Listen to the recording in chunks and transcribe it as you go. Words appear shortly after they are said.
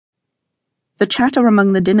The chatter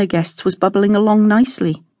among the dinner guests was bubbling along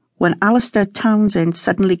nicely, when Alistair Townsend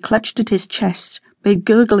suddenly clutched at his chest, made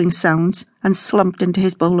gurgling sounds, and slumped into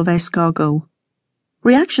his bowl of escargot.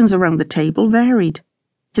 Reactions around the table varied.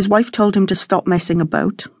 His wife told him to stop messing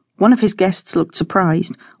about. One of his guests looked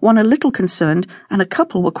surprised, one a little concerned, and a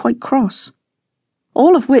couple were quite cross.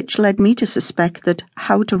 All of which led me to suspect that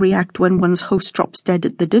how to react when one's host drops dead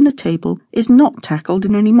at the dinner table is not tackled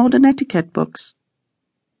in any modern etiquette books.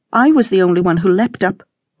 I was the only one who leapt up,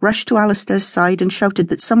 rushed to Alistair's side and shouted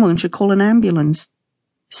that someone should call an ambulance.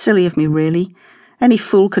 Silly of me, really. Any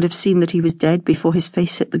fool could have seen that he was dead before his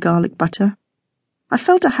face hit the garlic butter. I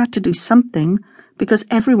felt I had to do something, because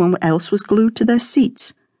everyone else was glued to their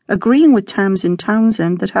seats, agreeing with Tamsin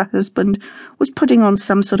Townsend that her husband was putting on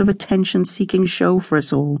some sort of attention-seeking show for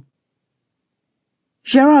us all.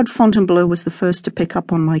 Gerard Fontainebleau was the first to pick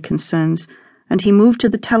up on my concerns, and he moved to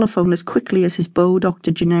the telephone as quickly as his beau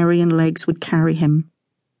octogenarian legs would carry him.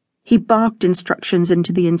 He barked instructions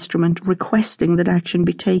into the instrument, requesting that action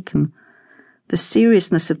be taken. The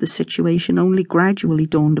seriousness of the situation only gradually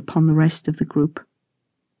dawned upon the rest of the group.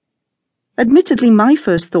 Admittedly, my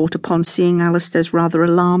first thought upon seeing Alistair's rather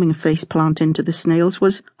alarming face plant into the snails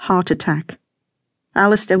was heart attack.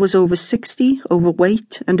 Alistair was over 60,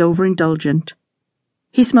 overweight, and overindulgent.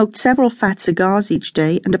 He smoked several fat cigars each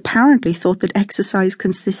day and apparently thought that exercise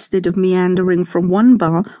consisted of meandering from one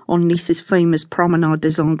bar on Nice's famous Promenade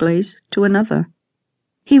des Anglais to another.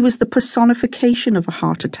 He was the personification of a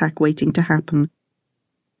heart attack waiting to happen.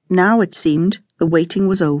 Now, it seemed, the waiting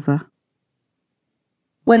was over.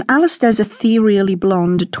 When Alistair's ethereally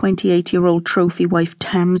blonde 28-year-old trophy wife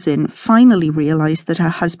Tamsin finally realised that her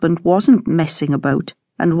husband wasn't messing about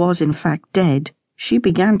and was in fact dead, she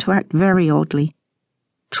began to act very oddly.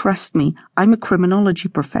 Trust me, I'm a criminology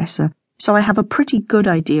professor, so I have a pretty good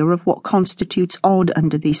idea of what constitutes odd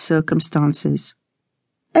under these circumstances.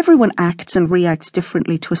 Everyone acts and reacts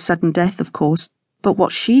differently to a sudden death, of course, but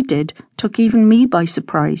what she did took even me by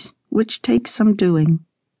surprise, which takes some doing.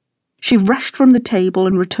 She rushed from the table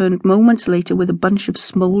and returned moments later with a bunch of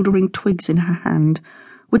smouldering twigs in her hand,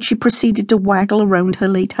 which she proceeded to waggle around her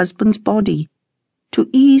late husband's body. To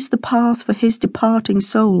ease the path for his departing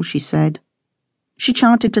soul, she said. She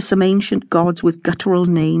chanted to some ancient gods with guttural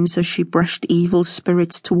names as she brushed evil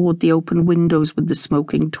spirits toward the open windows with the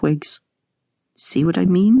smoking twigs. See what I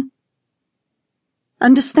mean?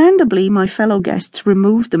 Understandably, my fellow guests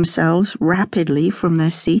removed themselves rapidly from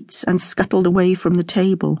their seats and scuttled away from the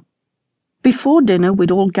table. Before dinner,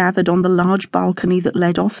 we'd all gathered on the large balcony that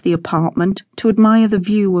led off the apartment to admire the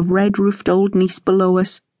view of red-roofed old Nice below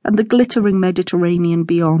us and the glittering Mediterranean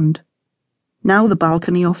beyond. Now the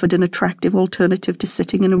balcony offered an attractive alternative to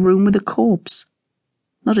sitting in a room with a corpse.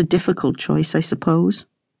 Not a difficult choice, I suppose.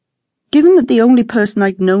 Given that the only person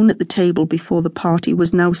I'd known at the table before the party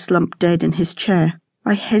was now slumped dead in his chair,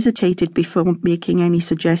 I hesitated before making any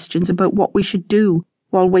suggestions about what we should do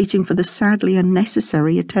while waiting for the sadly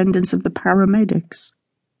unnecessary attendance of the paramedics.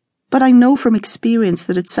 But I know from experience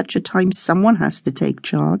that at such a time someone has to take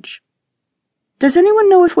charge. Does anyone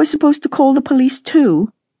know if we're supposed to call the police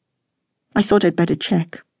too? I thought I'd better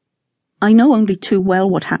check. I know only too well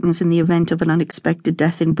what happens in the event of an unexpected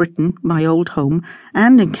death in Britain, my old home,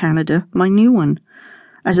 and in Canada, my new one.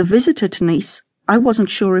 As a visitor to Nice, I wasn't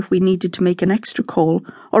sure if we needed to make an extra call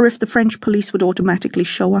or if the French police would automatically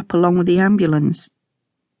show up along with the ambulance.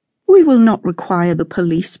 "We will not require the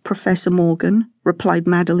police, Professor Morgan," replied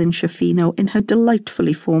Madeleine Chaffino in her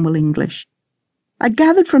delightfully formal English. I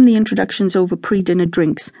gathered from the introductions over pre-dinner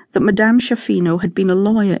drinks that Madame Chaffino had been a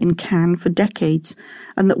lawyer in Cannes for decades,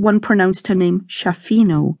 and that one pronounced her name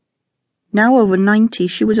Chaffino. Now over 90,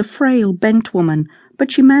 she was a frail, bent woman,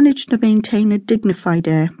 but she managed to maintain a dignified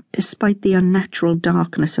air, despite the unnatural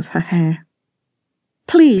darkness of her hair.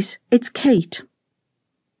 "Please, it's Kate."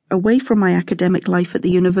 Away from my academic life at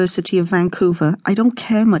the University of Vancouver, I don't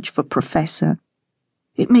care much for professor.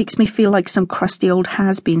 It makes me feel like some crusty old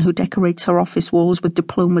has-been who decorates her office walls with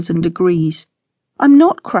diplomas and degrees. I'm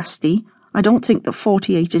not crusty. I don't think that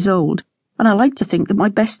 48 is old, and I like to think that my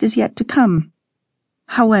best is yet to come.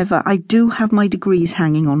 However, I do have my degrees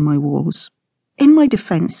hanging on my walls. In my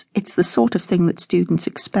defence, it's the sort of thing that students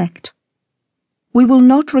expect. "We will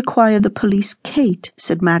not require the police, Kate,"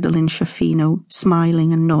 said Madeleine Chaffino,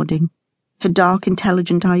 smiling and nodding. Her dark,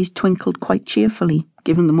 intelligent eyes twinkled quite cheerfully,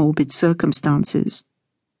 given the morbid circumstances.